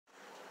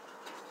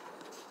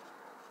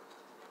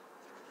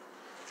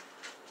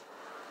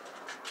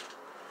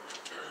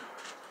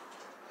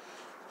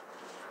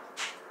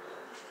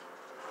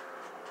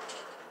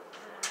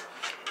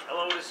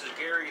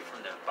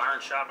Barn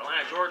Shop,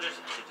 Atlanta, Georgia,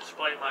 to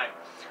display my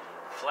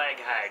flag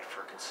hide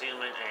for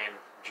concealment and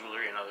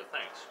jewelry and other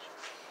things.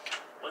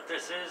 What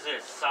this is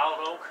solid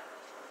oak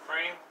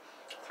frame,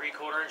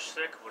 3/4 inch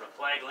thick, with a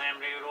flag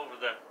laminated over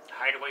the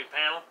hideaway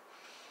panel.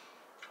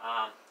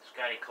 It's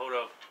got a coat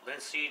of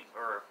linseed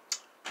or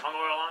tung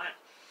oil on it,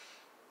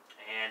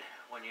 and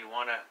when you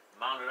want to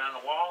mount it on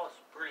the wall, it's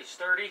pretty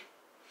sturdy.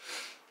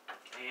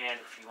 And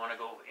if you want to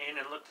go in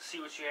and look to see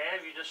what you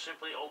have, you just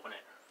simply open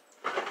it.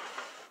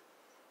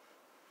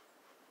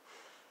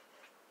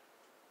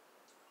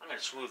 I'm going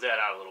to smooth that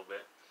out a little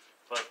bit,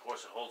 but of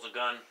course it holds a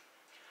gun,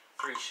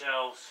 3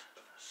 shelves,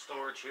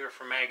 storage here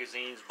for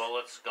magazines,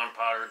 bullets,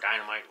 gunpowder,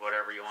 dynamite,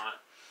 whatever you want.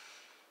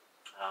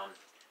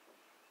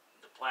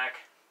 The plaque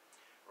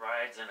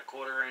rides in a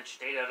 1/4 inch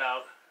dadoed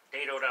out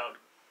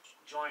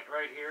joint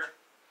right here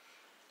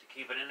to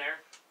keep it in there.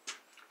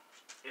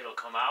 It'll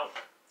come out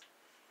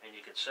and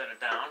you can set it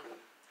down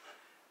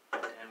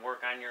and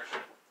work on your,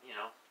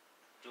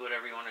 do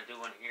whatever you want to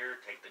do in here.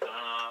 Take the gun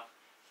off,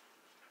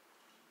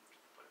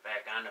 put it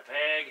back on the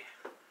peg.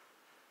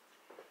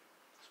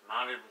 It's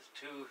mounted with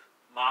 2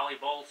 molly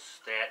bolts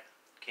that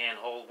can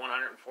hold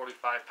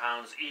 145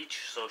 pounds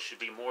each, so it should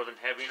be more than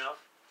heavy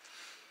enough.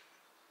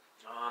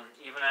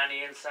 Even on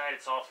the inside,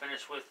 it's all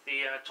finished with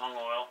the tung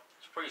oil.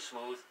 It's pretty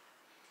smooth.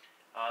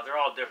 They're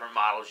all different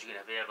models. You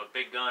have a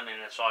big gun,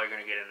 and that's all you're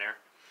going to get in there.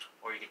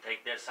 Or you can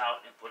take this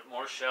out and put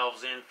more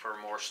shelves in for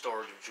more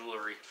storage of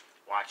jewelry,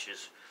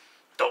 watches.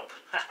 Dope.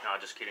 No,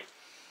 just kidding.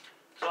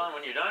 So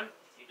when you're done,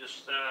 you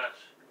just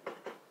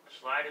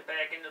slide it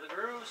back into the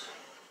grooves.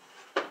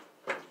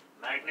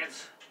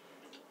 Magnets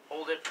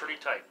hold it pretty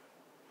tight.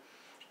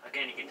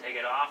 Again, you can take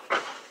it off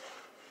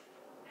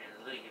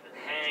and leave it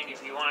hang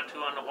if you want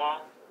to on the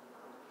wall,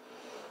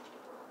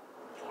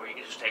 or you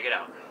can just take it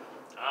out.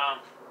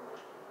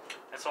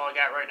 That's all I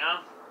got right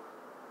now.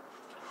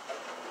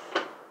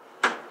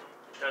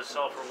 It does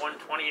sell for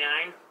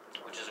 $129,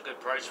 which is a good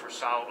price for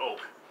solid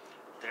oak.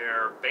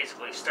 They're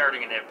basically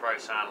starting at that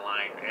price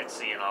online,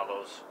 Etsy and all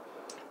those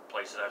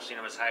places. I've seen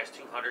them as high as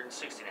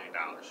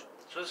 $269.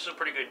 So this is a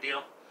pretty good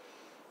deal.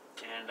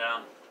 And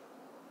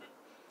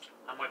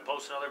I might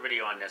post another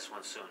video on this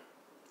one soon.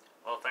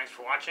 Well, thanks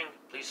for watching.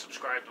 Please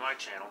subscribe to my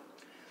channel.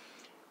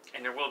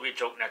 And there will be a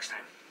joke next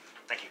time.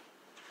 Thank you.